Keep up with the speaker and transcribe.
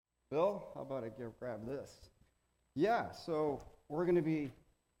Bill, how about I grab this? Yeah, so we're going to be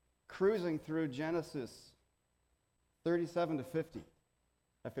cruising through Genesis 37 to 50.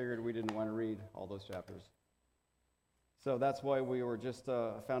 I figured we didn't want to read all those chapters. So that's why we were just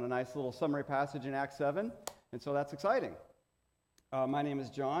found a nice little summary passage in Acts 7, and so that's exciting. My name is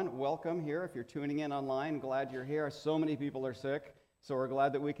John. Welcome here. If you're tuning in online, glad you're here. So many people are sick, so we're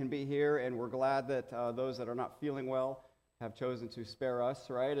glad that we can be here, and we're glad that those that are not feeling well have chosen to spare us,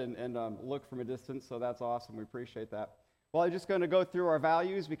 right, and look from a distance, so that's awesome. We appreciate that. Well, I'm just going to go through our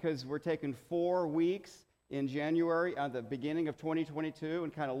values because we're taking 4 weeks in January at the beginning of 2022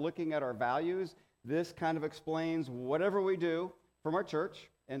 and kind of looking at our values. This kind of explains whatever we do from our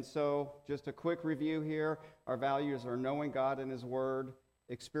church. And so just a quick review here. Our values are knowing God and His Word,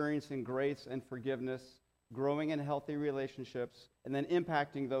 experiencing grace and forgiveness, growing in healthy relationships, and then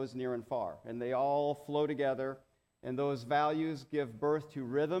impacting those near and far. And they all flow together. And those values give birth to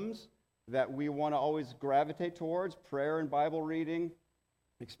rhythms that we want to always gravitate towards: prayer and Bible reading,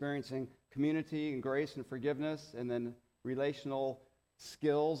 experiencing community and grace and forgiveness, and then relational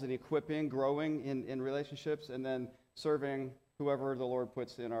skills and equipping, growing in relationships, and then serving whoever the Lord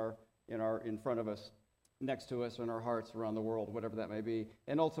puts in front of us, next to us, or in our hearts around the world, whatever that may be.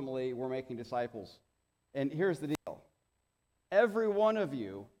 And ultimately, we're making disciples. And here's the deal. Every one of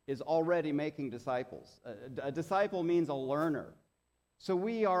you is already making disciples. A disciple means a learner. So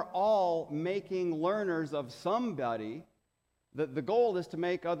we are all making learners of somebody. The goal is to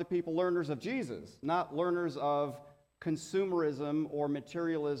make other people learners of Jesus, not learners of consumerism or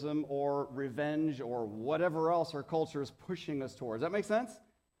materialism or revenge or whatever else our culture is pushing us towards. Does that make sense?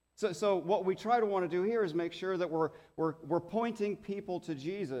 So what we try to want to do here is make sure that we're pointing people to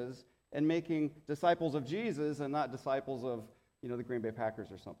Jesus and making disciples of Jesus and not disciples of, the Green Bay Packers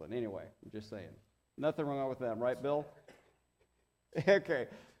or something. Anyway, I'm just saying. Nothing wrong with them, right, Bill? Okay,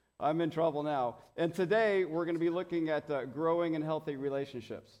 I'm in trouble now. And today, we're going to be looking at growing in healthy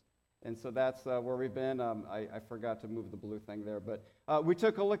relationships. And so that's where we've been. I forgot to move the blue thing there. But we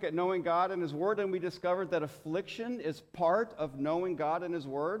took a look at knowing God and His Word, and we discovered that affliction is part of knowing God and His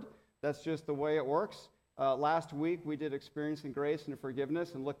Word. That's just the way it works. Last week, we did experiencing grace and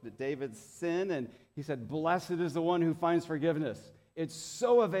forgiveness and looked at David's sin, and he said, "Blessed is the one who finds forgiveness." It's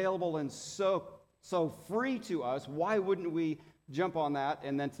so available and so free to us. Why wouldn't we jump on that?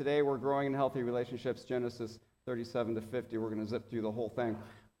 And then today, we're growing in healthy relationships, Genesis 37 to 50. We're going to zip through the whole thing.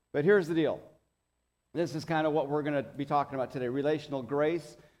 But here's the deal. This is kind of what we're going to be talking about today: relational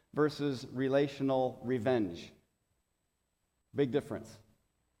grace versus relational revenge. Big difference,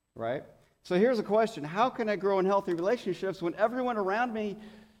 right? So here's a question. How can I grow in healthy relationships when everyone around me,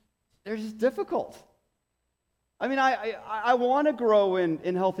 they're just difficult? I mean, I want to grow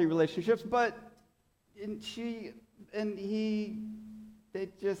in healthy relationships, but it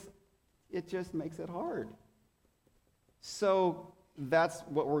just makes it hard. So that's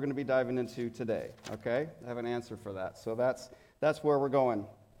what we're going to be diving into today, okay? I have an answer for that. So that's where we're going.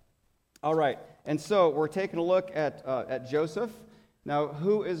 All right, and so we're taking a look at Joseph. Now,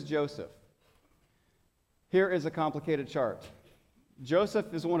 who is Joseph? Here is a complicated chart.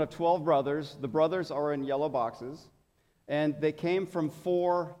 Joseph is one of 12 brothers. The brothers are in yellow boxes, and they came from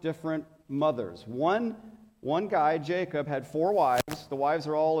 4 different mothers. One guy, Jacob, had 4 wives. The wives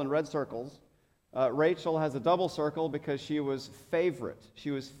are all in red circles. Rachel has a double circle because she was favorite.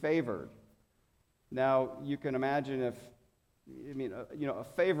 She was favored. Now, you can imagine a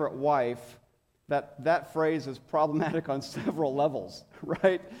favorite wife, that phrase is problematic on several levels,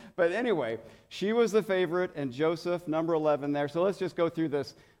 right? But anyway, she was the favorite, and Joseph, number 11 there. So let's just go through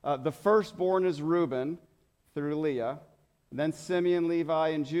this. The firstborn is Reuben through Leah, then Simeon, Levi,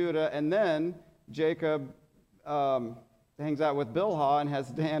 and Judah, and then Jacob hangs out with Bilhah and has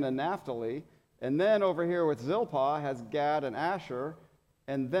Dan and Naphtali. And then over here with Zilpah has Gad and Asher.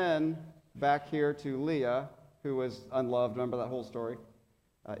 And then back here to Leah, who was unloved. Remember that whole story?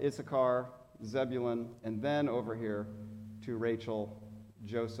 Issachar, Zebulun, and then over here to Rachel,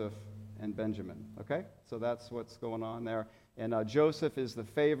 Joseph, and Benjamin. Okay? So that's what's going on there. And Joseph is the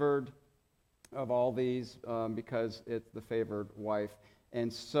favored of all these because it's the favored wife.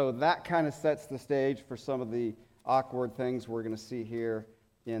 And so that kind of sets the stage for some of the awkward things we're going to see here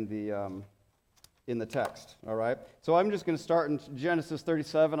in the text, all right? So I'm just going to start in Genesis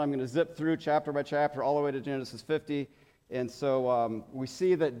 37. I'm going to zip through chapter by chapter all the way to Genesis 50. And so we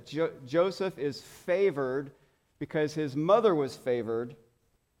see that Joseph is favored because his mother was favored.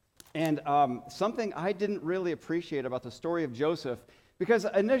 And something I didn't really appreciate about the story of Joseph, because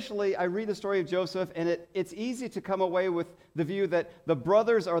initially I read the story of Joseph, and it's easy to come away with the view that the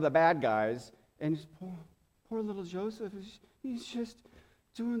brothers are the bad guys, and poor little Joseph, he's just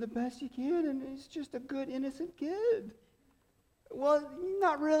doing the best he can, and he's just a good, innocent kid. Well,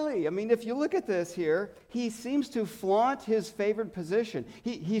 not really. I mean, if you look at this here, he seems to flaunt his favored position.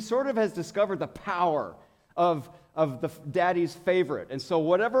 He sort of has discovered the power of the daddy's favorite. And so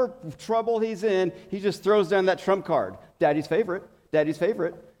whatever trouble he's in, he just throws down that trump card. Daddy's favorite, daddy's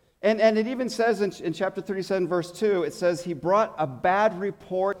favorite. And it even says in chapter 37, verse 2, it says he brought a bad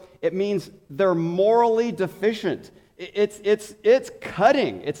report. It means they're morally deficient. It's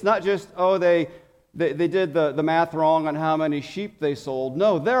cutting. It's not just, they did the math wrong on how many sheep they sold.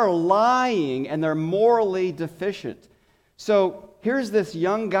 No, they're lying and they're morally deficient. So here's this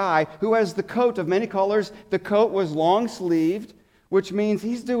young guy who has the coat of many colors. The coat was long-sleeved, which means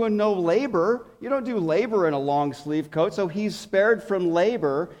he's doing no labor. You don't do labor in a long-sleeve coat, so he's spared from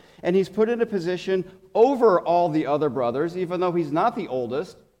labor, and he's put in a position over all the other brothers, even though he's not the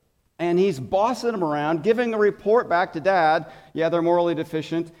oldest, and he's bossing them around, giving a report back to Dad. Yeah, they're morally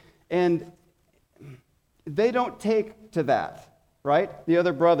deficient, and they don't take to that, right? The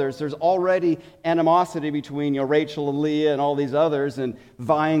other brothers, there's already animosity between Rachel and Leah and all these others, and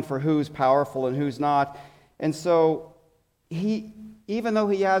vying for who's powerful and who's not. And so he, even though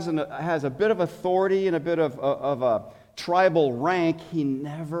he has a bit of authority and a bit of a tribal rank, he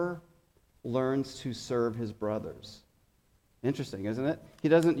never learns to serve his brothers. Interesting, isn't it? He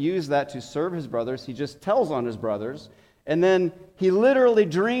doesn't use that to serve his brothers. He just tells on his brothers, and then he literally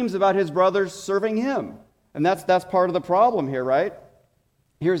dreams about his brothers serving him. And that's part of the problem here, right?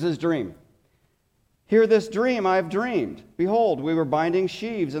 Here's his dream. Hear this dream I've dreamed. Behold, we were binding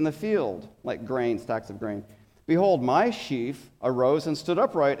sheaves in the field, like grain, stacks of grain. Behold, my sheaf arose and stood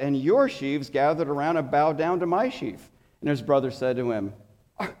upright, and your sheaves gathered around and bowed down to my sheaf. And his brother said to him,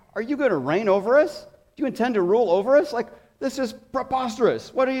 Are you going to reign over us? Do you intend to rule over us? Like, this is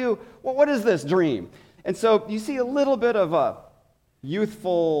preposterous. What is this dream? And so you see a little bit of a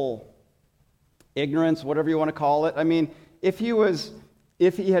youthful ignorance, whatever you want to call it. I mean, if he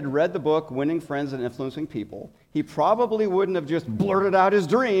had read the book Winning Friends and Influencing People, he probably wouldn't have just blurted out his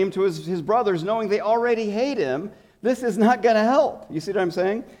dream to his brothers, knowing they already hate him. This is not going to help. You see what I'm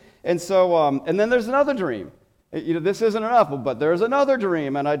saying? And so, and then there's another dream. This isn't enough, but there's another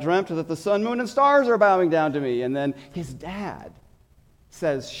dream, and I dreamt that the sun, moon, and stars are bowing down to me. And then his dad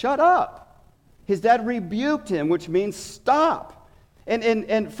says, shut up. His dad rebuked him, which means stop.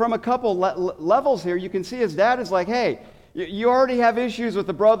 And from a couple levels here, you can see his dad is like, hey, you already have issues with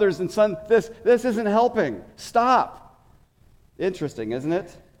the brothers, and son, this isn't helping. Stop. Interesting, isn't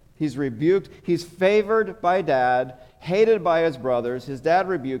it? He's rebuked. He's favored by dad, hated by his brothers. His dad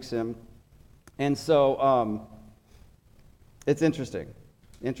rebukes him. And so it's interesting.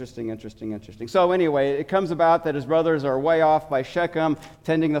 Interesting. So anyway, it comes about that his brothers are way off by Shechem,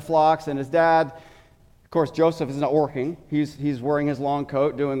 tending the flocks, and his dad, of course, Joseph is not working. He's wearing his long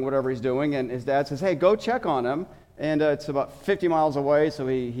coat, doing whatever he's doing, and his dad says, hey, go check on him. And it's about 50 miles away, so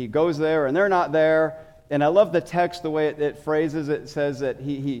he goes there, and they're not there. And I love the text, the way it phrases it. It says that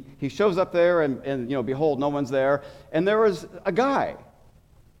he shows up there, and behold, no one's there. And there was a guy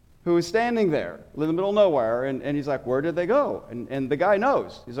who was standing there in the middle of nowhere, and he's like, where did they go? And the guy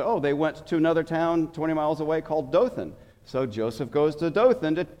knows. He's like, they went to another town 20 miles away called Dothan. So Joseph goes to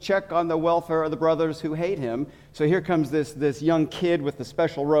Dothan to check on the welfare of the brothers who hate him. So here comes this young kid with the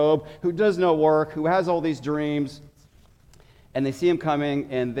special robe who does no work, who has all these dreams. And they see him coming,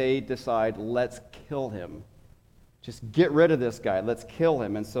 and they decide, let's kill him. Just get rid of this guy. Let's kill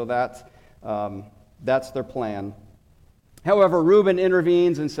him. And so that's their plan. However, Reuben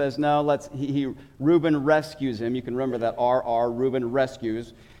intervenes and says, no, Reuben rescues him. You can remember that Reuben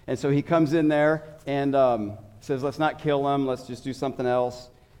rescues. And so he comes in there and says, let's not kill him. Let's just do something else.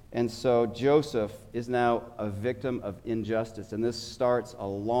 And so Joseph is now a victim of injustice. And this starts a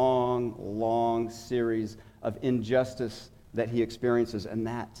long, long series of injustice that he experiences, and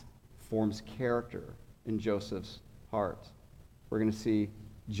that forms character in Joseph's heart. We're going to see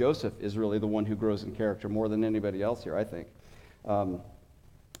Joseph is really the one who grows in character more than anybody else here, I think.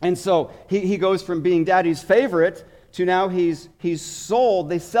 And so he goes from being daddy's favorite to now he's sold.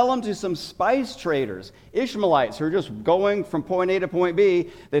 They sell him to some spice traders, Ishmaelites, who are just going from point A to point B.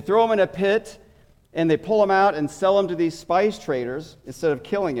 They throw him in a pit, and they pull him out and sell him to these spice traders instead of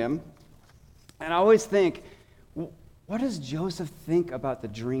killing him. And I always think, what does Joseph think about the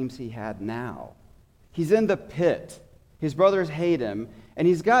dreams he had now? He's in the pit. His brothers hate him, and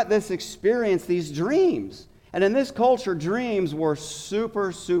he's got this experience, these dreams. And in this culture, dreams were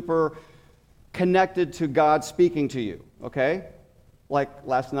super, super connected to God speaking to you, okay? Like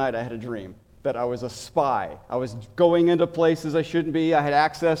last night I had a dream. that I was a spy. I was going into places I shouldn't be. I had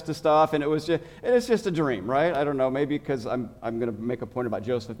access to stuff, and it's just a dream, right? I don't know, maybe because I'm going to make a point about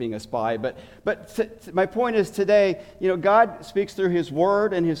Joseph being a spy. But my point is today, God speaks through His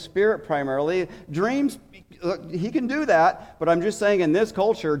Word and His Spirit primarily. Dreams, He can do that, but I'm just saying in this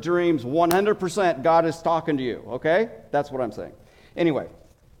culture, dreams 100% God is talking to you, okay? That's what I'm saying. Anyway,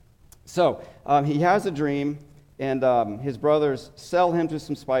 so he has a dream, and his brothers sell him to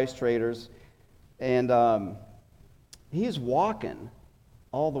some spice traders. And he's walking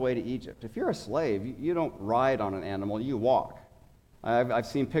all the way to Egypt. If you're a slave, you don't ride on an animal, you walk. I've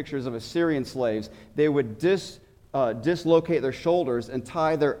seen pictures of Assyrian slaves. They would dislocate their shoulders and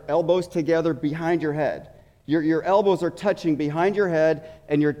tie their elbows together behind your head. Your elbows are touching behind your head,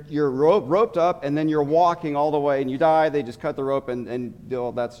 and you're roped up, and then you're walking all the way, and you die. They just cut the rope, and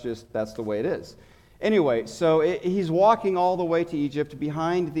that's the way it is. Anyway, so he's walking all the way to Egypt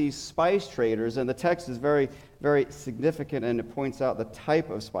behind these spice traders, and the text is very, very significant, and it points out the type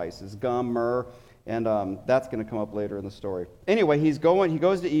of spices, gum, myrrh, and that's going to come up later in the story. Anyway, he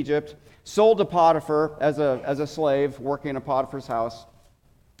goes to Egypt, sold to Potiphar as a slave, working in Potiphar's house,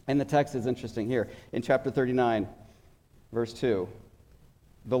 and the text is interesting here. In chapter 39, verse 2,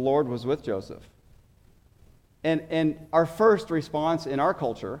 the Lord was with Joseph. And our first response in our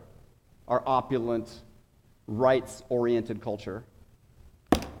culture, our opulent, rights-oriented culture.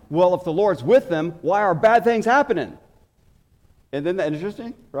 Well, if the Lord's with them, why are bad things happening? And isn't that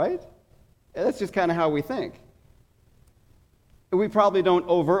interesting, right? And that's just kind of how we think. We probably don't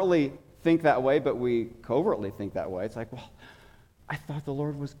overtly think that way, but we covertly think that way. It's like, well, I thought the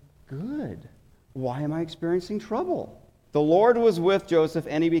Lord was good. Why am I experiencing trouble? The Lord was with Joseph,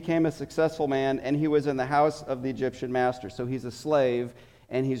 and he became a successful man, and he was in the house of the Egyptian master. So he's a slave,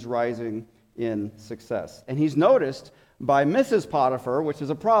 and he's rising in success. And he's noticed by Mrs. Potiphar, which is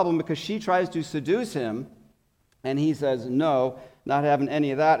a problem because she tries to seduce him, and he says, no, not having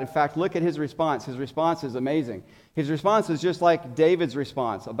any of that. In fact, look at his response. His response is amazing. His response is just like David's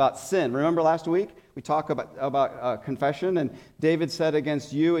response about sin. Remember last week? We talked about confession, and David said,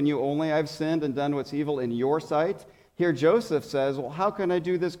 against you and you only I've sinned and done what's evil in your sight. Here Joseph says, well, how can I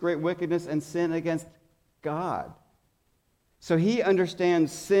do this great wickedness and sin against God? So he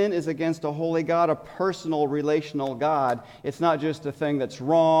understands sin is against a holy God, a personal, relational God. It's not just a thing that's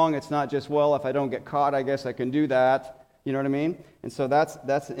wrong. It's not just, well, if I don't get caught, I guess I can do that. You know what I mean? And so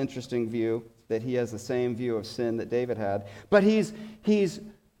that's an interesting view, that he has the same view of sin that David had. But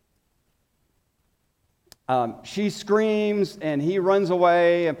she screams, and he runs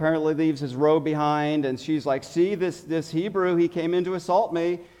away, apparently leaves his robe behind, and she's like, see, this Hebrew, he came in to assault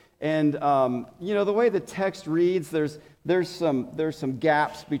me. And, the way the text reads, there's some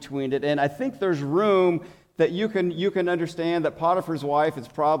gaps between it, and I think there's room that you can understand that Potiphar's wife is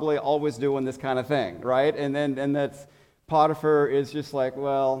probably always doing this kind of thing, right? And that's Potiphar is just like,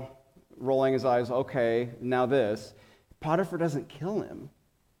 well, rolling his eyes, okay, now this. Potiphar doesn't kill him.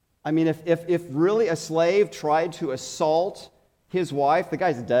 I mean, if really a slave tried to assault his wife, the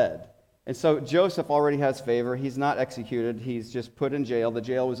guy's dead. And so Joseph already has favor. He's not executed. He's just put in jail. The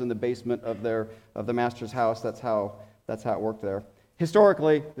jail was in the basement of the master's house. That's how it worked there.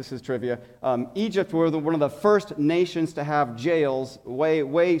 Historically, this is trivia, Egypt were one of the first nations to have jails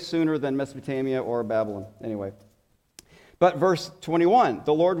way sooner than Mesopotamia or Babylon. Anyway. But verse 21,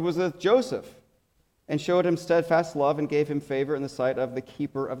 the Lord was with Joseph and showed him steadfast love and gave him favor in the sight of the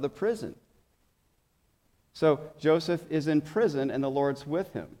keeper of the prison. So Joseph is in prison and the Lord's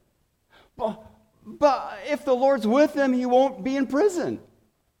with him. But if the Lord's with him, he won't be in prison.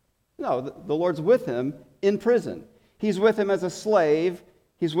 No, the Lord's with him in prison. He's with him as a slave.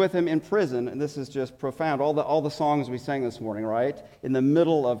 He's with him in prison. And this is just profound. All the songs we sang this morning, right? In the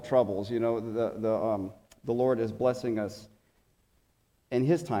middle of troubles, the Lord is blessing us in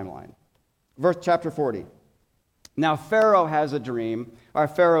his timeline. Chapter 40. Now Pharaoh has a dream.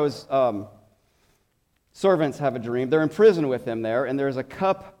 Pharaoh's servants have a dream. They're in prison with him there, and there's a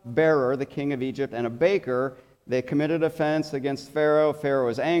cup-bearer, the king of Egypt, and a baker. They committed offense against Pharaoh. Pharaoh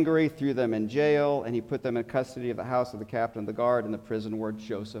was angry, threw them in jail, and he put them in custody of the house of the captain of the guard in the prison where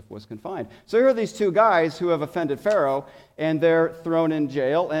Joseph was confined. So here are these two guys who have offended Pharaoh, and they're thrown in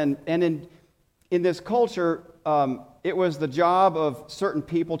jail. And in this culture, it was the job of certain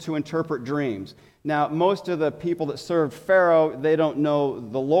people to interpret dreams. Now, most of the people that served Pharaoh, they don't know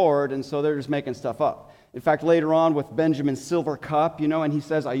the Lord, and so they're just making stuff up. In fact, later on with Benjamin's silver cup, and he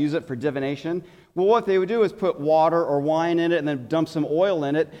says, I use it for divination. Well, what they would do is put water or wine in it and then dump some oil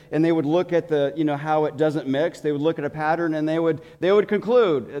in it, and they would look at how it doesn't mix. They would look at a pattern, and they would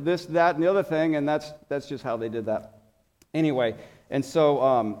conclude this, that, and the other thing, and that's just how they did that. Anyway, And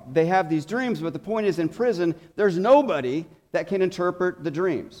so they have these dreams, but the point is in prison, there's nobody that can interpret the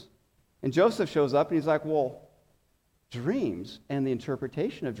dreams. And Joseph shows up and he's like, well, dreams and the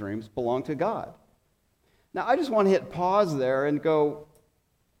interpretation of dreams belong to God. Now, I just want to hit pause there and go,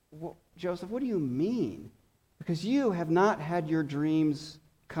 well, Joseph, what do you mean? Because you have not had your dreams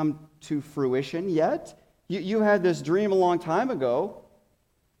come to fruition yet. You had this dream a long time ago,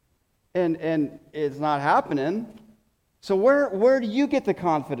 and it's not happening. So where do you get the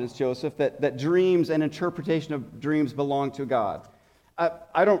confidence, Joseph, that dreams and interpretation of dreams belong to God?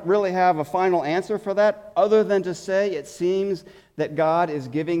 I don't really have a final answer for that, other than to say it seems that God is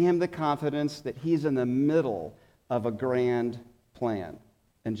giving him the confidence that he's in the middle of a grand plan.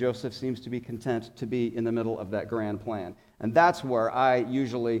 And Joseph seems to be content to be in the middle of that grand plan. And that's where I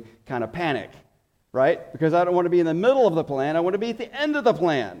usually kind of panic, right? Because I don't want to be in the middle of the plan. I want to be at the end of the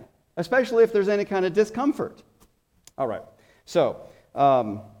plan, especially if there's any kind of discomfort. All right. So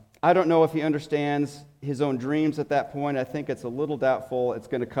I don't know if he understands his own dreams at that point. I think it's a little doubtful. It's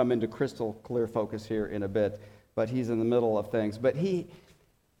going to come into crystal clear focus here in a bit. But he's in the middle of things. But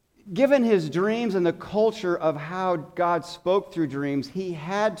given his dreams and the culture of how God spoke through dreams, he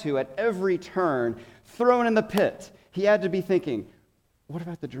had to, at every turn, thrown in the pit, he had to be thinking, what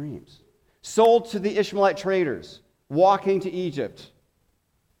about the dreams? Sold to the Ishmaelite traders, walking to Egypt.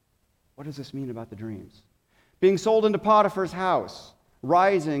 What does this mean about the dreams? Being sold into Potiphar's house,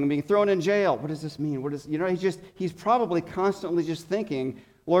 rising, being thrown in jail. What does this mean? He's probably constantly just thinking,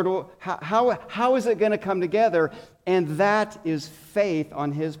 Lord, how is it going to come together? And that is faith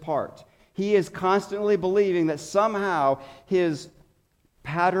on his part. He is constantly believing that somehow his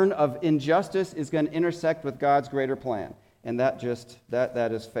pattern of injustice is going to intersect with God's greater plan. And that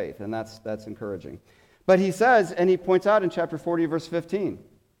is faith, and that's encouraging. But he says, and he points out in chapter 40, verse 15,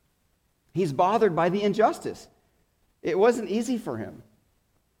 he's bothered by the injustice. It wasn't easy for him.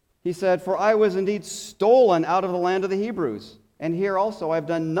 He said, for I was indeed stolen out of the land of the Hebrews. And here also I've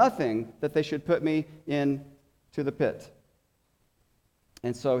done nothing that they should put me into the pit.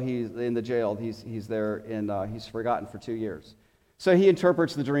 And so he's in the jail. He's there, and he's forgotten for 2 years. So he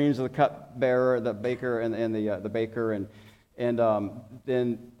interprets the dreams of the cupbearer, the baker, and the baker. And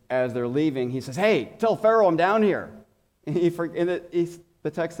then as they're leaving, he says, hey, tell Pharaoh I'm down here. And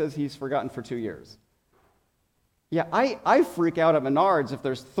the text says he's forgotten for 2 years. Yeah, I freak out at Menards if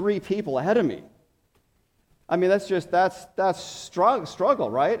there's 3 people ahead of me. I mean, that's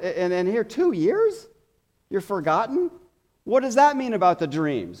struggle, right? And here, 2 years? You're forgotten? What does that mean about the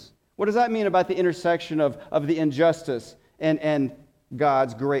dreams? What does that mean about the intersection of the injustice and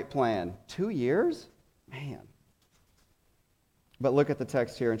God's great plan? 2 years? Man. But look at the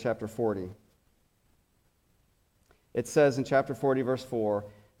text here in chapter 40. It says in chapter 40, verse 4,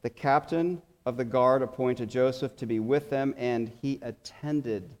 the captain of the guard appointed Joseph to be with them, and he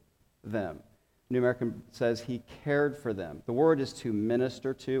attended them. New American says he cared for them. The word is to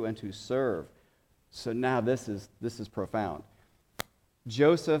minister to and to serve. So now this is profound.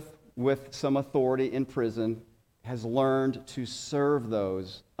 Joseph, with some authority in prison, has learned to serve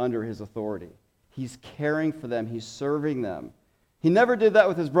those under his authority. He's caring for them. He's serving them. He never did that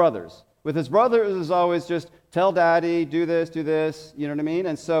with his brothers. With his brothers, it was always just, tell daddy, do this, you know what I mean?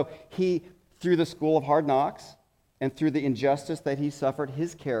 And so he, through the school of hard knocks, and through the injustice that he suffered,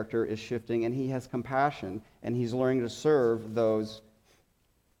 his character is shifting, and he has compassion, and he's learning to serve those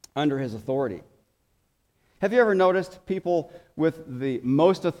under his authority. Have you ever noticed people with the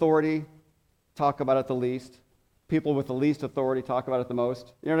most authority talk about it the least? People with the least authority talk about it the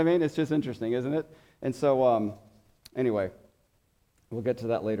most? You know what I mean? It's just interesting, isn't it? And so, anyway, we'll get to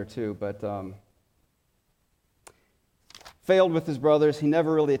that later too, but failed with his brothers. He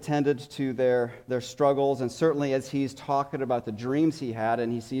never really attended to their struggles, and certainly as he's talking about the dreams he had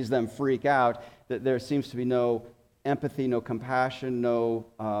and he sees them freak out, that there seems to be no empathy, no compassion, no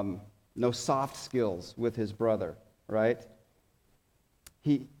soft skills with his brother, right?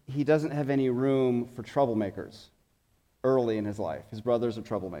 He doesn't have any room for troublemakers early in his life. His brothers are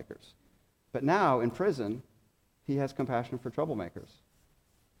troublemakers. But now, in prison, he has compassion for troublemakers.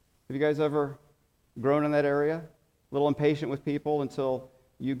 Have you guys ever grown in that area? A little impatient with people until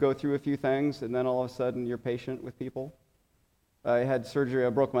you go through a few things, and then all of a sudden you're patient with people? I had surgery. I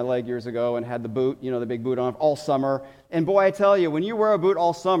broke my leg years ago and had the boot, the big boot on all summer. And boy, I tell you, when you wear a boot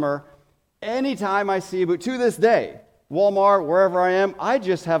all summer, anytime I see a boot, to this day, Walmart, wherever I am, I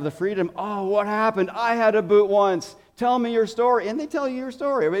just have the freedom. Oh, what happened? I had a boot once. Tell me your story. And they tell you your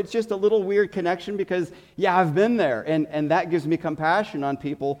story. It's just a little weird connection because, yeah, I've been there. And that gives me compassion on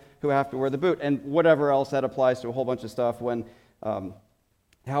people who have to wear the boot. And whatever else that applies to a whole bunch of stuff when,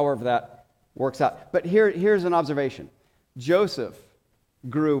 however that works out. But here's an observation. Joseph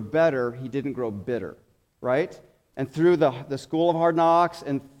grew better, he didn't grow bitter, right? And through the school of hard knocks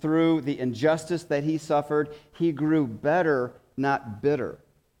and through the injustice that he suffered, he grew better, not bitter.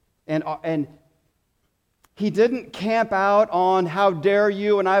 And he didn't camp out on how dare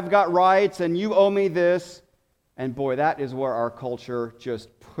you and I've got rights and you owe me this. And boy, that is where our culture just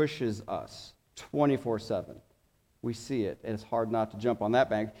pushes us 24/7. We see it, and it's hard not to jump on that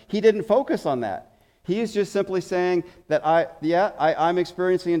bank. He didn't focus on that. He is just simply saying that I'm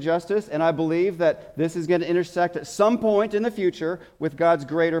experiencing injustice, and I believe that this is going to intersect at some point in the future with God's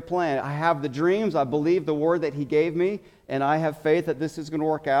greater plan. I have the dreams, I believe the word that he gave me, and I have faith that this is going to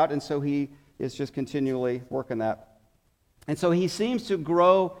work out, and so he is just continually working that. And so he seems to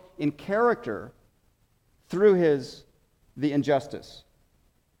grow in character through the injustice.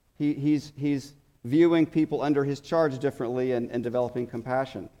 He's viewing people under his charge differently and developing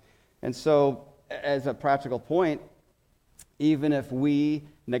compassion. And so, as a practical point, even if we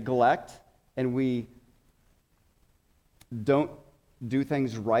neglect and we don't do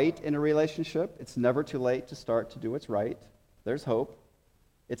things right in a relationship, it's never too late to start to do what's right. There's hope.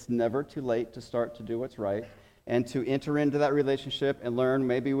 It's never too late to start to do what's right and to enter into that relationship and learn,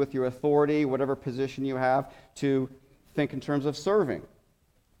 maybe with your authority, whatever position you have, to think in terms of serving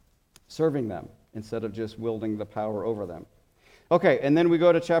them instead of just wielding the power over them. Okay, and then we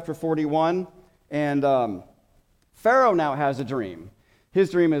go to chapter 41. And Pharaoh now has a dream. His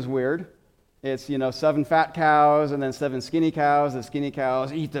dream is weird. It's, 7 fat cows and then 7 skinny cows. The skinny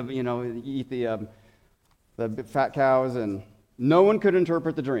cows eat the fat cows, and no one could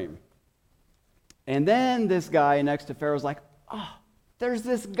interpret the dream. And then this guy next to Pharaoh's like, there's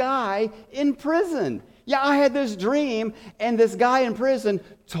this guy in prison. Yeah, I had this dream, and this guy in prison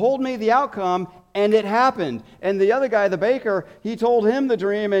told me the outcome, and it happened. And the other guy, the baker, he told him the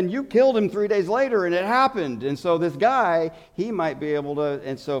dream, and you killed him 3 days later, and it happened. And so this guy, he might be able to,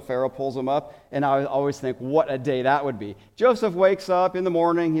 and so Pharaoh pulls him up, and I always think, what a day that would be. Joseph wakes up in the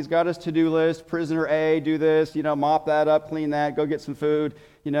morning, he's got his to-do list, prisoner A, do this, mop that up, clean that, go get some food,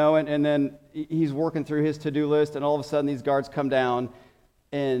 and then he's working through his to-do list, and all of a sudden these guards come down,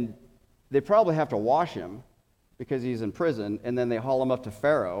 and they probably have to wash him because he's in prison, and then they haul him up to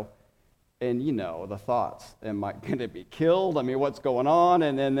Pharaoh. And the thoughts, am I going to be killed? I mean, what's going on?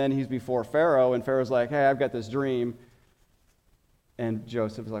 And then he's before Pharaoh, and Pharaoh's like, hey, I've got this dream. And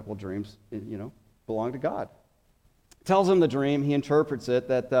Joseph is like, well, dreams, belong to God. Tells him the dream, he interprets it,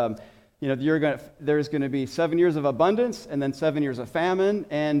 that, there's going to be 7 years of abundance, and then 7 years of famine,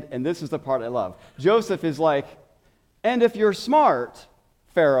 and this is the part I love. Joseph is like, and if you're smart,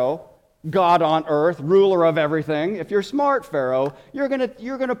 Pharaoh, God on earth, ruler of everything. If you're smart, Pharaoh, you're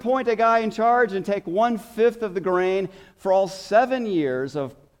gonna appoint a guy in charge and take 1/5 of the grain for all 7 years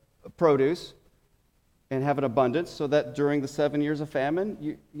of produce and have an abundance, so that during the 7 years of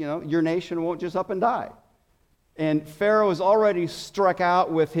famine, your nation won't just up and die. And Pharaoh is already struck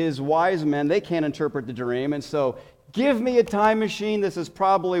out with his wise men. They can't interpret the dream, and so give me a time machine. This is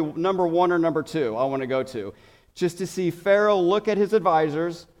probably number 1 or number 2 I want to go to, just to see Pharaoh look at his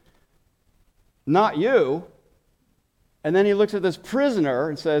advisors. Not you. And then he looks at this prisoner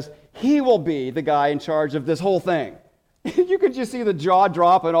and says, he will be the guy in charge of this whole thing. You could just see the jaw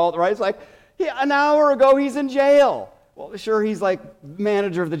drop and all, right? It's like, an hour ago he's in jail. Well, sure, he's like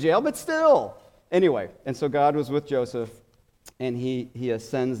manager of the jail, but still. Anyway, and so God was with Joseph, and he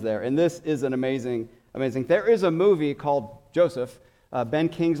ascends there. And this is an amazing. There is a movie called Joseph. Ben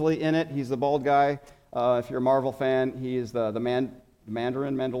Kingsley in it. He's the bald guy. If you're a Marvel fan, he is the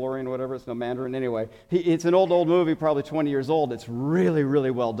Mandalorian, whatever. It's no Mandarin. Anyway, it's an old movie, probably 20 years old. It's really,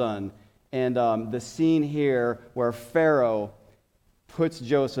 really well done. And the scene here where Pharaoh puts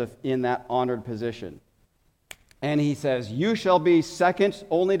Joseph in that honored position. And he says, you shall be second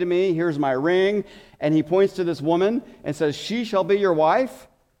only to me. Here's my ring. And he points to this woman and says, she shall be your wife.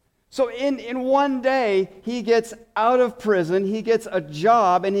 So in one day, he gets out of prison, he gets a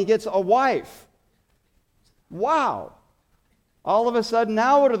job, and he gets a wife. Wow. All of a sudden,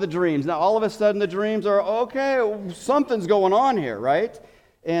 now what are the dreams? Now all of a sudden the dreams are, okay, something's going on here, right?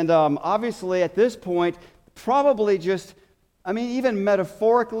 And obviously at this point, probably just, even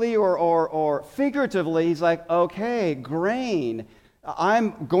metaphorically or figuratively, he's like, okay, grain.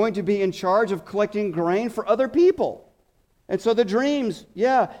 I'm going to be in charge of collecting grain for other people. And so the dreams,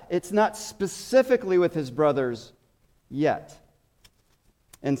 it's not specifically with his brothers yet.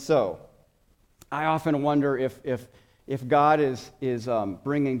 And so I often wonder if God is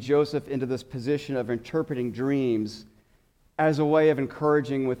bringing Joseph into this position of interpreting dreams as a way of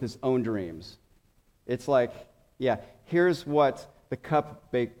encouraging with his own dreams. It's like, here's what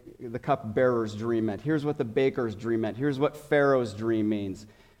the cupbearer's dream meant. Here's what the baker's dream meant. Here's what Pharaoh's dream means.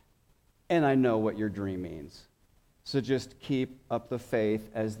 And I know what your dream means. So just keep up the faith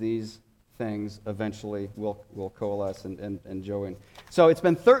as these things eventually will coalesce and join. So it's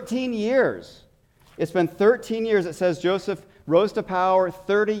been 13 years. It's been 13 years. It says Joseph rose to power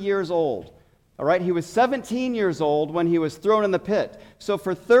 30 years old. All right, he was 17 years old when he was thrown in the pit. So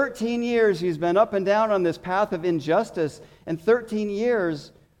for 13 years, he's been up and down on this path of injustice. And 13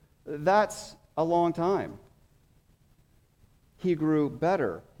 years, that's a long time. He grew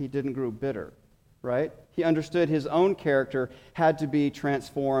better. He didn't grow bitter, right? He understood his own character had to be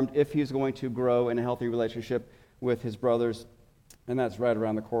transformed if he's going to grow in a healthy relationship with his brothers. And that's right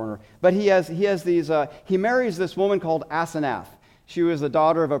around the corner. But he marries this woman called Asenath. She was the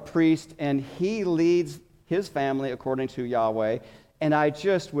daughter of a priest, and he leads his family according to Yahweh. And I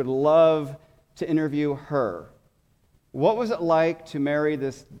just would love to interview her. What was it like to marry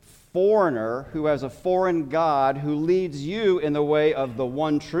this foreigner who has a foreign God who leads you in the way of the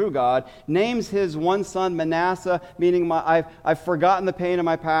one true God, names his one son Manasseh, meaning I've forgotten the pain of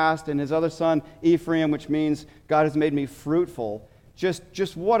my past, and his other son Ephraim, which means God has made me fruitful.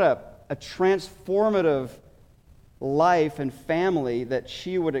 Just what a transformative life and family that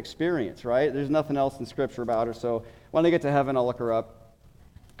she would experience, right? There's nothing else in Scripture about her, so when I get to heaven, I'll look her up.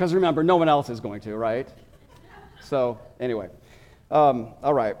 Because remember, no one else is going to, right? So, anyway.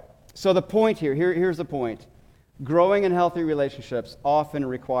 All right. So the point here's the point. Growing in healthy relationships often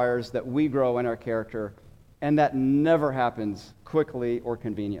requires that we grow in our character, and that never happens quickly or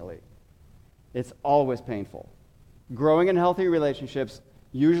conveniently. It's always painful. Growing in healthy relationships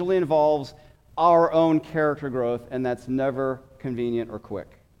usually involves our own character growth, and that's never convenient or quick.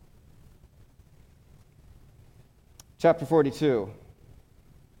 Chapter 42.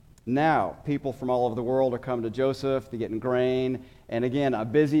 Now, people from all over the world are coming to Joseph to get in grain. And again, a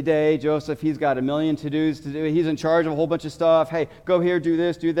busy day. Joseph, he's got a million to-dos to do. He's in charge of a whole bunch of stuff. Hey, go here, do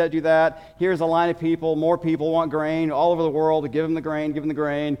this, do that, do that. Here's a line of people. More people want grain all over the world. To give them the grain, give them the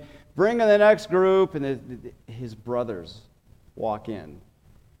grain. Bring in the next group. And his brothers walk in.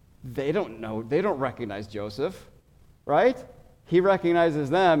 They don't know. They don't recognize Joseph, right? He recognizes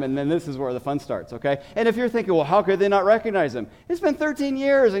them, and then this is where the fun starts, okay? And if you're thinking, well, how could they not recognize him? It's been 13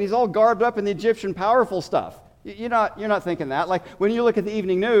 years, and he's all garbed up in the Egyptian powerful stuff. You're not thinking that. Like, when you look at the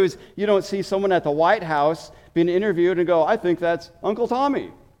evening news, you don't see someone at the White House being interviewed and go, I think that's Uncle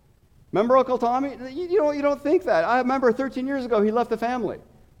Tommy. Remember Uncle Tommy? You don't think that. I remember 13 years ago, he left the family.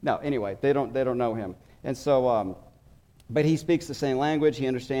 No, anyway, they don't know him. And so, but he speaks the same language. He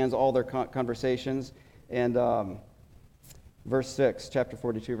understands all their conversations. And verse 6, chapter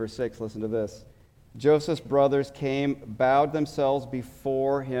 42, verse 6, listen to this. Joseph's brothers came, bowed themselves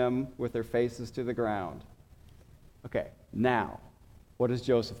before him with their faces to the ground. Okay, now, what does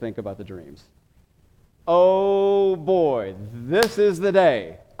Joseph think about the dreams? Oh boy, this is the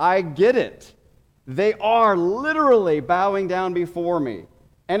day. I get it. They are literally bowing down before me.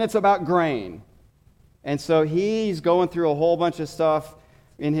 And it's about grain. And so he's going through a whole bunch of stuff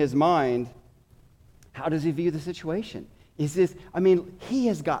in his mind. How does he view the situation? He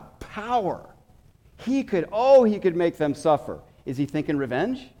has got power. He could make them suffer. Is he thinking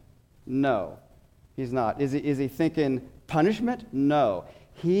revenge? No, he's not. Is he thinking punishment? No.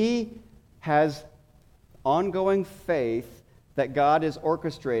 He has ongoing faith that God is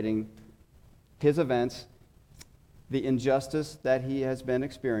orchestrating his events, the injustice that he has been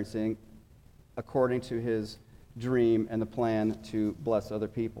experiencing, according to his dream and the plan to bless other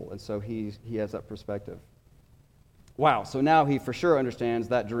people. And so he has that perspective. Wow, so now he for sure understands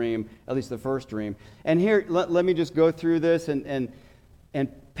that dream, at least the first dream. And here, let me just go through this and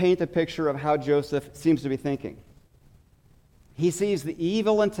paint a picture of how Joseph seems to be thinking. He sees the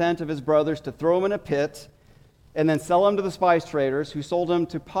evil intent of his brothers to throw him in a pit and then sell him to the spice traders who sold him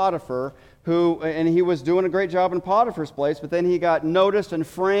to Potiphar, and he was doing a great job in Potiphar's place, but then he got noticed and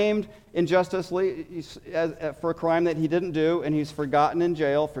framed injustly for a crime that he didn't do, and he's forgotten in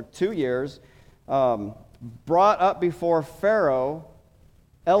jail for 2 years, brought up before Pharaoh,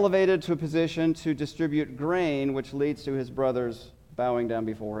 elevated to a position to distribute grain, which leads to his brothers bowing down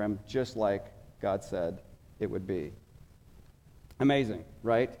before him, just like God said it would be. Amazing,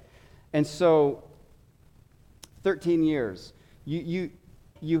 right? And so, 13 years,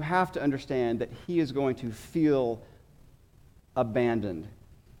 you have to understand that he is going to feel abandoned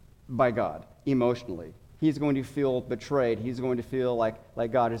by God emotionally. He's going to feel betrayed. He's going to feel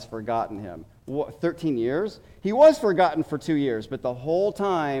like God has forgotten him. 13 years? He was forgotten for 2 years, but the whole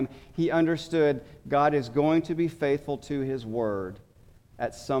time he understood God is going to be faithful to his word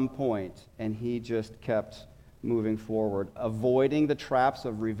at some point, and he just kept moving forward, avoiding the traps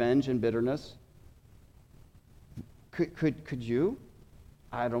of revenge and bitterness. Could you?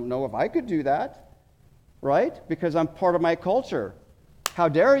 I don't know if I could do that, right? Because I'm part of my culture. How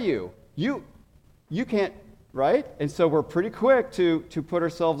dare you? You can't, right? And so we're pretty quick to put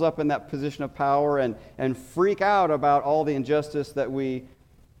ourselves up in that position of power and freak out about all the injustice that we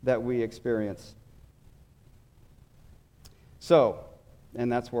experience. So,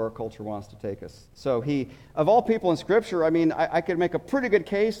 and that's where our culture wants to take us. So of all people in Scripture, I mean, I could make a pretty good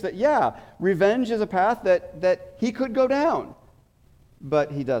case that, yeah, revenge is a path that he could go down,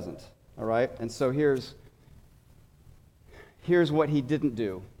 but he doesn't, all right? And so here's what he didn't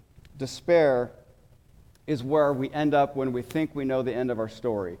do. Despair is where we end up when we think we know the end of our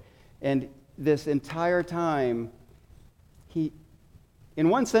story. And this entire time, in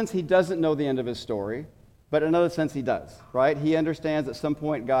one sense, he doesn't know the end of his story, but in another sense, he does, right? He understands at some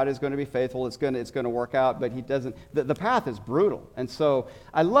point God is going to be faithful, it's going to work out, but he doesn't. The path is brutal. And so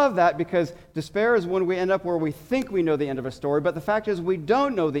I love that, because despair is when we end up where we think we know the end of a story, but the fact is we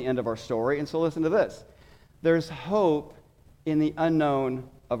don't know the end of our story. And so listen to this. There's hope in the unknown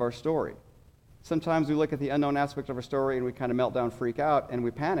of our story. Sometimes we look at the unknown aspect of our story and we kind of melt down, freak out, and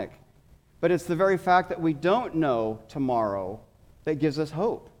we panic. But it's the very fact that we don't know tomorrow that gives us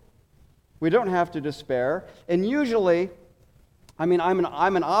hope. We don't have to despair. And usually, I mean, I'm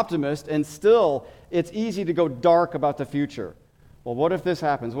an optimist, and still it's easy to go dark about the future. Well, what if this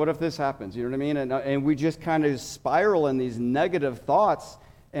happens? What if this happens? You know what I mean? And we just kind of spiral in these negative thoughts,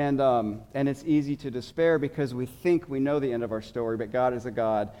 and it's easy to despair because we think we know the end of our story, but God is a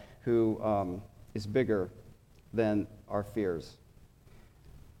God who is bigger than our fears.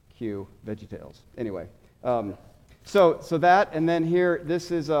 Cue VeggieTales. Anyway, so that, and then here,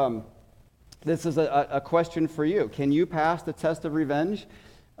 this is a question for you. Can you pass the test of revenge?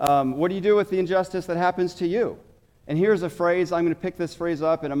 What do you do with the injustice that happens to you? And here's a phrase. I'm going to pick this phrase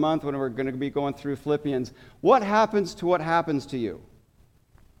up in a month when we're going to be going through Philippians. What happens to you?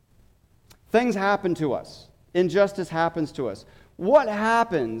 Things happen to us. Injustice happens to us. What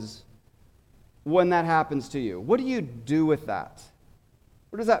happens when that happens to you? What do you do with that?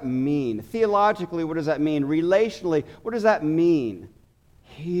 What does that mean? Theologically, what does that mean? Relationally, what does that mean?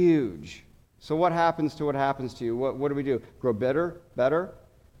 Huge. So what happens to you? What do we do? Grow bitter, better?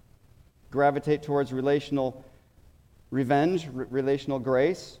 Gravitate towards relational revenge, relational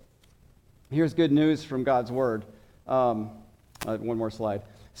grace? Here's good news from God's Word. One more slide.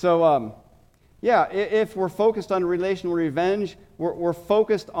 So, if we're focused on relational revenge, we're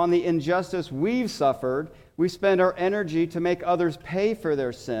focused on the injustice we've suffered. We spend our energy to make others pay for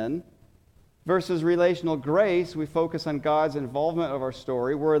their sin. Versus relational grace, we focus on God's involvement of our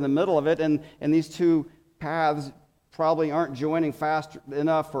story. We're in the middle of it, and these two paths probably aren't joining fast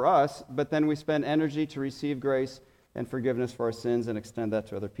enough for us, but then we spend energy to receive grace and forgiveness for our sins and extend that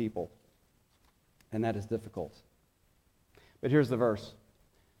to other people. And that is difficult. But here's the verse.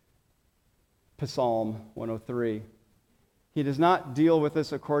 Psalm 103. He does not deal with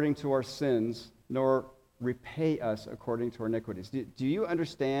us according to our sins, nor repay us according to our iniquities. Do you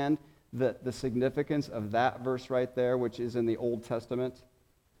understand the significance of that verse right there, which is in the Old Testament?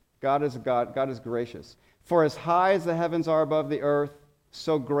 God is gracious. For as high as the heavens are above the earth,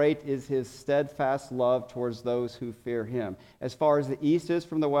 so great is his steadfast love towards those who fear him. As far as the east is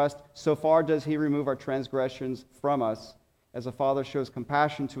from the west, so far does he remove our transgressions from us. As a father shows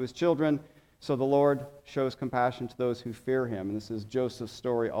compassion to his children, so the Lord shows compassion to those who fear him. And this is Joseph's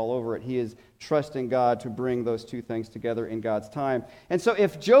story all over it. He is trusting God to bring those two things together in God's time. And so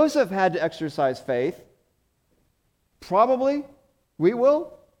if Joseph had to exercise faith, probably we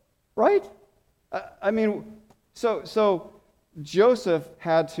will, right? So Joseph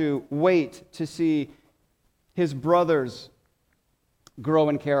had to wait to see his brothers grow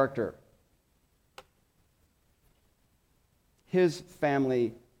in character.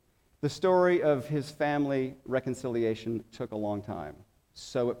 The story of his family reconciliation took a long time.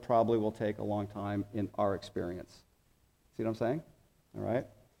 So it probably will take a long time in our experience. See what I'm saying? All right?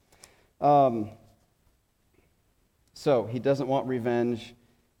 So he doesn't want revenge.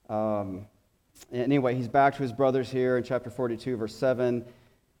 Anyway, he's back to his brothers here in chapter 42, verse 7.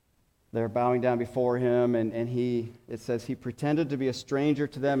 They're bowing down before him, and it says he pretended to be a stranger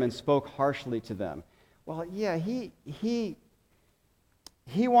to them and spoke harshly to them. Well, yeah, he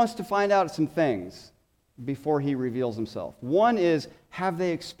wants to find out some things before he reveals himself. One is, have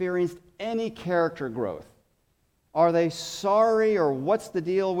they experienced any character growth? Are they sorry, or what's the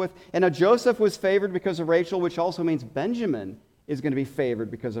deal with... And now Joseph was favored because of Rachel, which also means Benjamin is going to be favored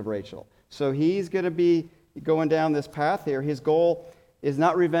because of Rachel. So he's going to be going down this path here. His goal is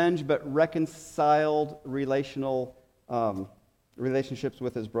not revenge, but reconciled relationships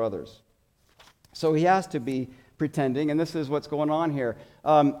with his brothers. So he has to be pretending, and this is what's going on here.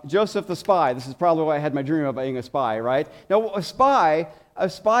 Joseph the spy, this is probably why I had my dream about being a spy, right? Now, a spy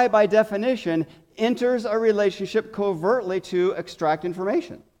by definition enters a relationship covertly to extract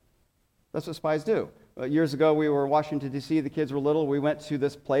information. That's what spies do. Years ago, we were in Washington, D.C., the kids were little, we went to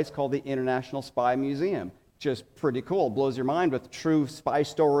this place called the International Spy Museum. Just pretty cool, blows your mind with true spy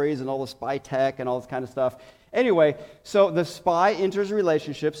stories and all the spy tech and all this kind of stuff. Anyway, so the spy enters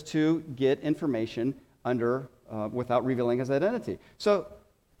relationships to get information without revealing his identity. So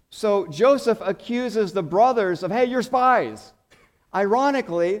Joseph accuses the brothers of, hey, you're spies.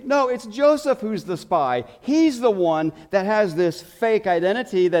 Ironically, no, it's Joseph who's the spy. He's the one that has this fake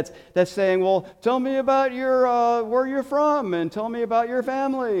identity that's saying, well, tell me about where you're from, and tell me about your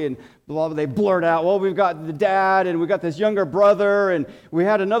family, and blah, blah. They blurt out, well, we've got the dad, and we've got this younger brother, and we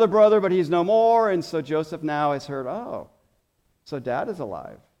had another brother, but he's no more. And so Joseph now has heard, oh, so dad is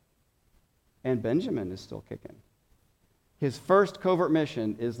alive, and Benjamin is still kicking. His first covert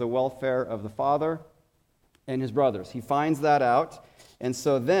mission is the welfare of the father and his brothers. He finds that out, and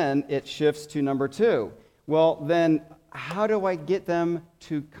so then it shifts to number 2. Well, then how do I get them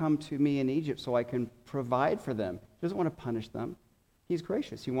to come to me in Egypt so I can provide for them? He doesn't want to punish them. He's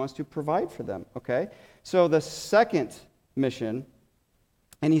gracious. He wants to provide for them, okay? So the second mission,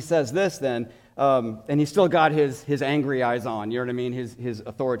 and he says this then, and he's still got his angry eyes on, you know what I mean, his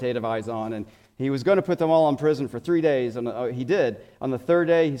authoritative eyes on, and he was going to put them all in prison for 3 days, and he did. On the third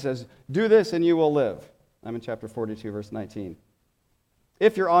day, he says, do this and you will live. I'm in chapter 42, verse 19.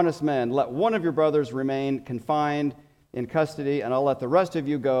 If you're honest men, let one of your brothers remain confined in custody, and I'll let the rest of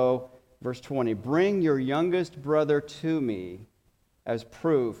you go. Verse 20, bring your youngest brother to me as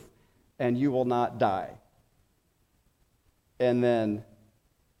proof, and you will not die. And then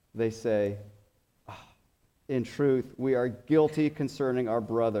they say, in truth, we are guilty concerning our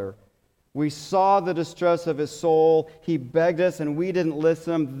brother. We saw the distress of his soul. He begged us, and we didn't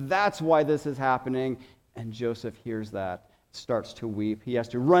listen. That's why this is happening. And Joseph hears that, starts to weep. He has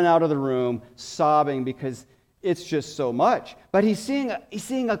to run out of the room, sobbing, because it's just so much. But he's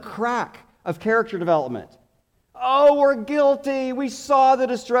seeing a crack of character development. Oh, we're guilty. We saw the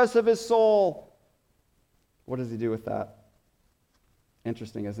distress of his soul. What does he do with that?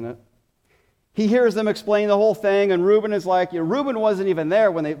 Interesting, isn't it? He hears them explain the whole thing, and Reuben is like, Reuben wasn't even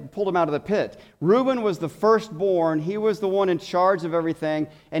there when they pulled him out of the pit. Reuben was the firstborn. He was the one in charge of everything,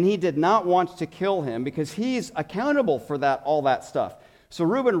 and he did not want to kill him because he's accountable for all that stuff. So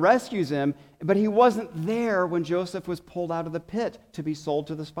Reuben rescues him, but he wasn't there when Joseph was pulled out of the pit to be sold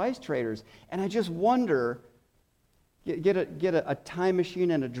to the spice traders. And I just wonder, get a time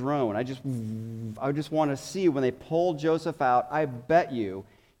machine and a drone. I just want to see when they pull Joseph out. I bet you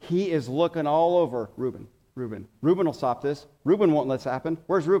he is looking all over. Reuben will stop this. Reuben won't let this happen.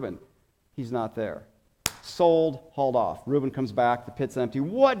 Where's Reuben? He's not there. Sold, hauled off. Reuben comes back. The pit's empty.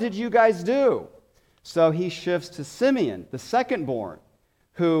 What did you guys do? So he shifts to Simeon, the second-born,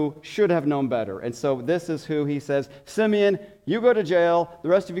 who should have known better. And so this is who he says, Simeon, you go to jail. The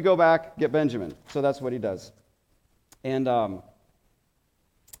rest of you go back, get Benjamin. So that's what he does. And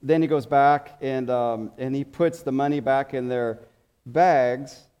then he goes back and he puts the money back in their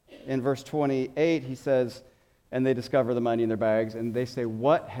bags. In verse 28, he says, and they discover the money in their bags, and they say,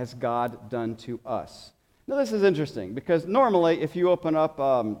 what has God done to us? Now, this is interesting, because normally, if you open up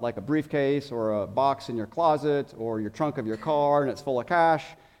like a briefcase or a box in your closet or your trunk of your car and it's full of cash,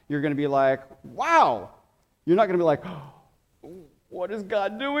 you're going to be like, wow! You're not going to be like, oh, what is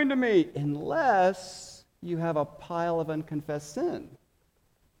God doing to me? Unless you have a pile of unconfessed sin.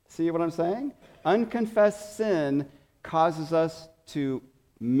 See what I'm saying? Unconfessed sin causes us to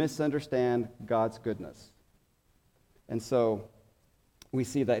misunderstand God's goodness. And so we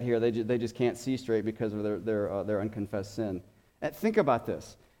see that here. They just can't see straight because of their unconfessed sin. And think about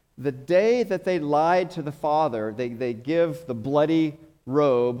this. The day that they lied to the father, they give the bloody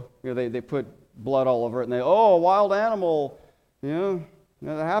robe. They put blood all over it, and a wild animal. That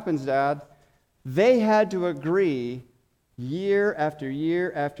happens, Dad. They had to agree year after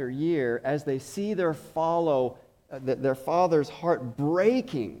year after year as they see their father's heart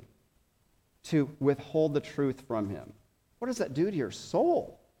breaking to withhold the truth from him. What does that do to your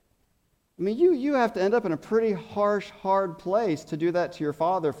soul? I mean, you have to end up in a pretty harsh, hard place to do that to your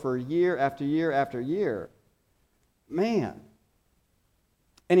father for year after year after year. Man.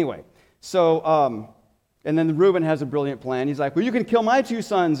 Anyway, so, and then Reuben has a brilliant plan. He's like, well, you can kill my 2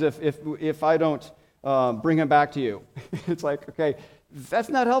 sons if I don't bring him back to you. It's like, okay, that's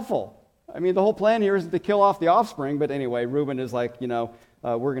not helpful. I mean, the whole plan here isn't to kill off the offspring, but anyway, Reuben is like, we're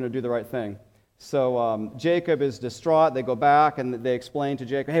going to do the right thing. So Jacob is distraught. They go back and they explain to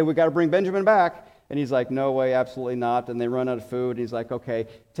Jacob, hey, we got to bring Benjamin back. And he's like, no way, absolutely not. And they run out of food. And he's like, okay,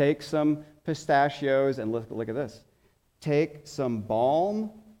 take some pistachios and look at this. Take some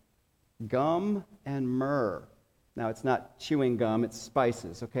balm, gum, and myrrh. Now, it's not chewing gum, it's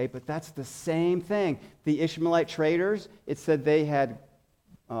spices, okay? But that's the same thing. The Ishmaelite traders, it said they had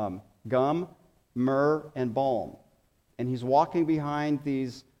gum, myrrh, and balm. And he's walking behind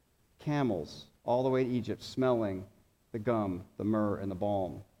these camels all the way to Egypt, smelling the gum, the myrrh, and the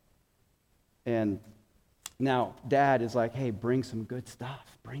balm. And now Dad is like, hey, bring some good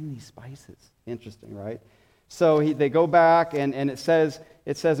stuff. Bring these spices. Interesting, right? So they go back, and it says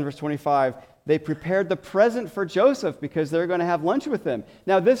in verse 25, they prepared the present for Joseph because they're going to have lunch with him.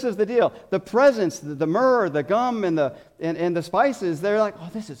 Now, this is the deal. The presents, the myrrh, the gum, and the spices, they're like, oh,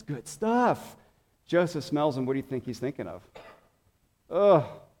 this is good stuff. Joseph smells them. What do you think he's thinking of? Ugh,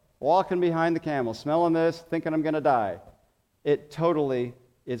 walking behind the camel, smelling this, thinking I'm going to die. It totally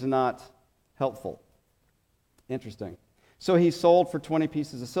is not helpful. Interesting. So he's sold for 20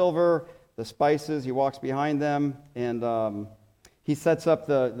 pieces of silver. The spices, he walks behind them, and he sets up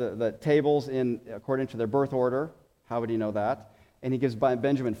the tables according to their birth order. How would he know that? And he gives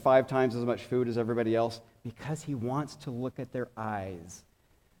Benjamin 5 times as much food as everybody else because he wants to look at their eyes.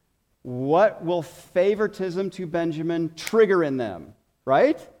 What will favoritism to Benjamin trigger in them,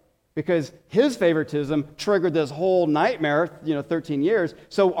 right? Because his favoritism triggered this whole nightmare, 13 years.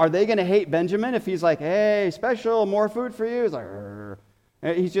 So are they going to hate Benjamin if he's like, hey, special, more food for you? He's like, Rrr.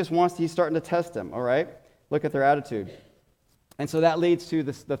 He's starting to test him, all right? Look at their attitude. And so that leads to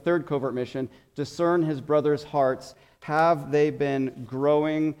the third covert mission, discern his brothers' hearts. Have they been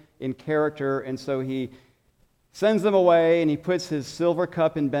growing in character? And so he sends them away, and he puts his silver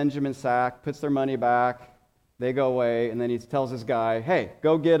cup in Benjamin's sack, puts their money back. They go away, and then he tells this guy, hey,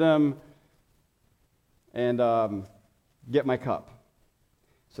 go get him and get my cup.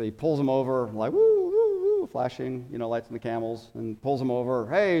 So he pulls him over, like, woo, woo, woo, flashing, lights on the camels, and pulls him over.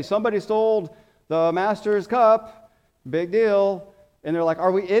 Hey, somebody stole the master's cup. Big deal. And they're like,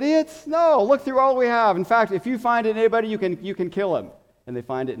 are we idiots? No, look through all we have. In fact, if you find anybody, you can kill him. And they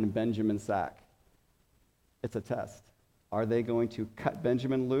find it in Benjamin's sack. It's a test. Are they going to cut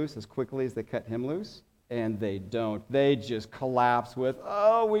Benjamin loose as quickly as they cut him loose? And they don't. They just collapse with,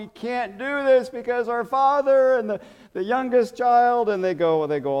 oh, we can't do this because our father and the youngest child, and they go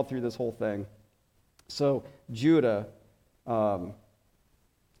all through this whole thing. So Judah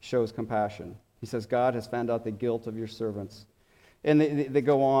shows compassion. He says, God has found out the guilt of your servants. And they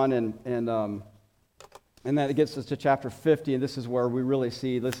go on, and then it gets us to chapter 50, and this is where we really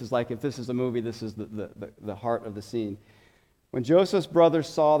see, this is like, if this is a movie, this is the heart of the scene. When Joseph's brothers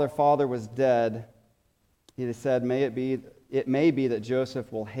saw their father was dead, he said, it may be that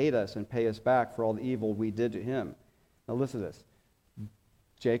Joseph will hate us and pay us back for all the evil we did to him. Now listen to this.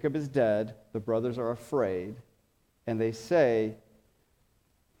 Jacob is dead, the brothers are afraid, and they say,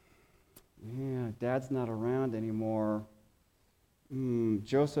 yeah, Dad's not around anymore.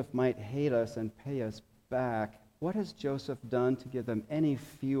 Joseph might hate us and pay us back. What has Joseph done to give them any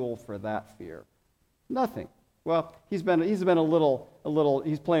fuel for that fear? Nothing. Well, he's been a little,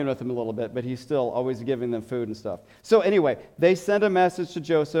 he's playing with them a little bit, but he's still always giving them food and stuff. So anyway, they send a message to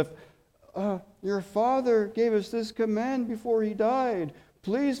Joseph. Your father gave us this command before he died.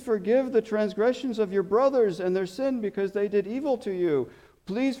 Please forgive the transgressions of your brothers and their sin because they did evil to you.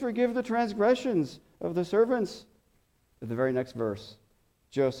 Please forgive the transgressions of the servants. At the very next verse,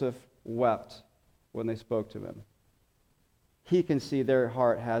 Joseph wept when they spoke to him. He can see their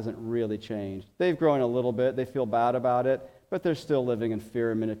heart hasn't really changed. They've grown a little bit. They feel bad about it, but they're still living in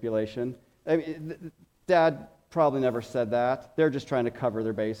fear and manipulation. I mean, Dad probably never said that. They're just trying to cover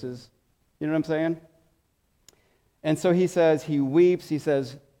their bases. You know what I'm saying? And so he says, he weeps. He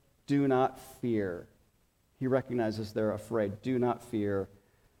says, do not fear. He recognizes they're afraid. Do not fear.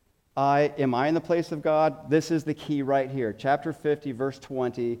 Am I in the place of God? This is the key right here. Chapter 50, verse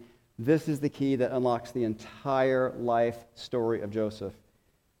 20. This is the key that unlocks the entire life story of Joseph.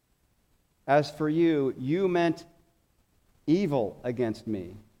 As for you, you meant evil against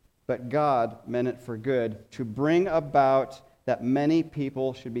me, but God meant it for good, to bring about that many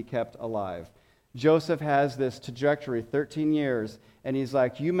people should be kept alive. Joseph has this trajectory, 13 years, and he's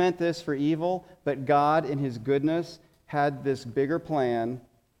like, you meant this for evil, but God in his goodness had this bigger plan,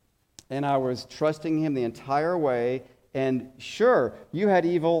 and I was trusting him the entire way. And sure, you had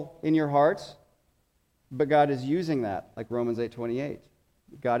evil in your hearts, but God is using that, like Romans 8:28.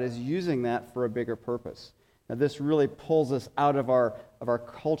 God is using that for a bigger purpose. Now, this really pulls us out of our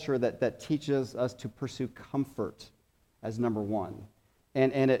culture that teaches us to pursue comfort as number one.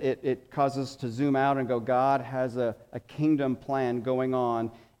 And it causes us to zoom out and go, God has a kingdom plan going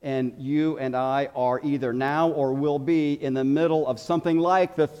on, and you and I are either now or will be in the middle of something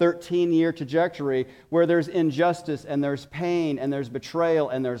like the 13-year trajectory where there's injustice and there's pain and there's betrayal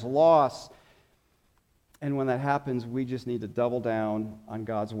and there's loss. And when that happens, we just need to double down on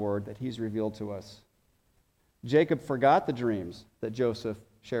God's word that he's revealed to us. Jacob forgot the dreams that Joseph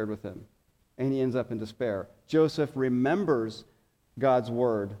shared with him, and he ends up in despair. Joseph remembers God's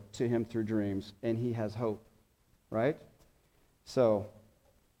word to him through dreams, and he has hope, right? So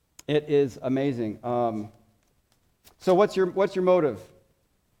it is amazing. So what's your motive?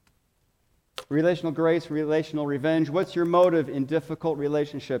 Relational grace, relational revenge. What's your motive in difficult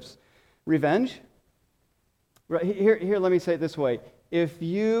relationships? Revenge? Right, here, let me say it this way. If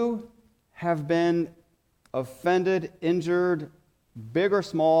you have been offended, injured, big or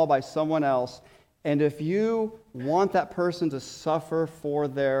small, by someone else, and if you want that person to suffer for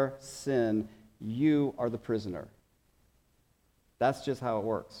their sin, you are the prisoner. That's just how it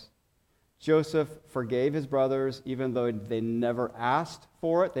works. Joseph forgave his brothers even though they never asked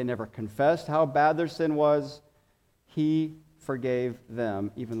for it. They never confessed how bad their sin was. He forgave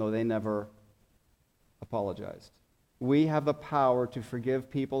them even though they never apologized. We have the power to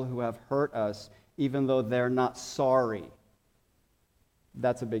forgive people who have hurt us even though they're not sorry.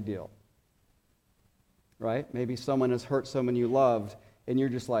 That's a big deal. Right? Maybe someone has hurt someone you loved and you're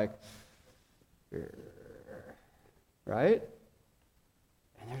just like, right?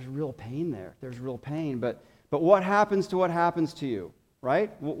 And there's real pain there. There's real pain. But what happens to what happens to you?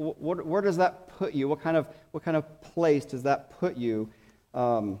 Right? Where does that put you? What kind of place does that put you?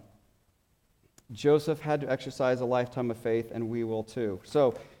 Joseph had to exercise a lifetime of faith, and we will too.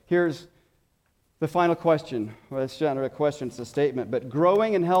 So here's the final question. Well, it's not a question, it's a statement. But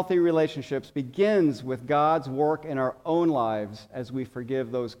growing in healthy relationships begins with God's work in our own lives as we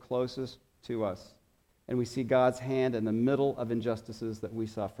forgive those closest to us. And we see God's hand in the middle of injustices that we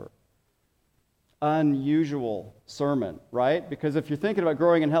suffer. Unusual sermon, right? Because if you're thinking about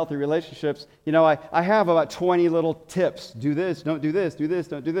growing in healthy relationships, I have about 20 little tips. Do this, don't do this, do this,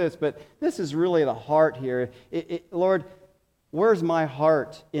 don't do this. But this is really the heart here. Lord, where's my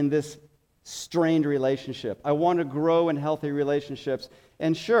heart in this strained relationship? I want to grow in healthy relationships.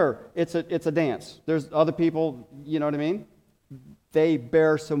 And sure, it's a dance. There's other people, you know what I mean? They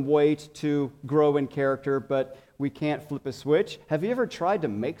bear some weight to grow in character, but we can't flip a switch. Have you ever tried to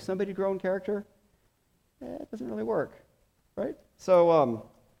make somebody grow in character? It doesn't really work, right? So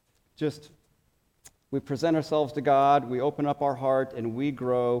we present ourselves to God, we open up our heart, and we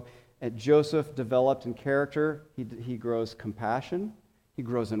grow. And Joseph developed in character. He grows compassion. He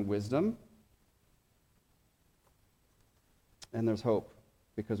grows in wisdom. And there's hope,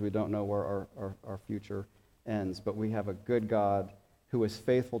 because we don't know where our future ends. But we have a good God who is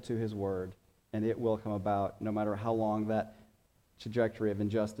faithful to his word, and it will come about no matter how long that trajectory of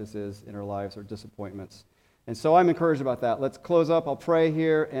injustice is in our lives or disappointments. And so I'm encouraged about that. Let's close up. I'll pray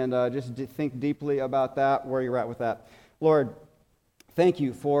here and just think deeply about that, where you're at with that. Lord, thank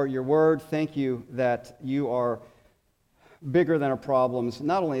you for your word. Thank you that you are bigger than our problems.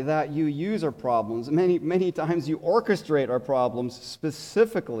 Not only that, you use our problems. Many, many times you orchestrate our problems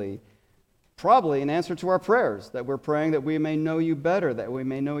specifically, probably in answer to our prayers, that we're praying that we may know you better, that we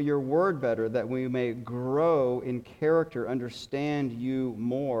may know your word better, that we may grow in character, understand you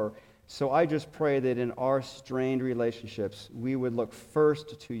more. So I just pray that in our strained relationships, we would look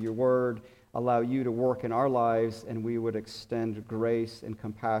first to your word, allow you to work in our lives, and we would extend grace and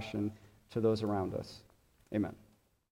compassion to those around us. Amen.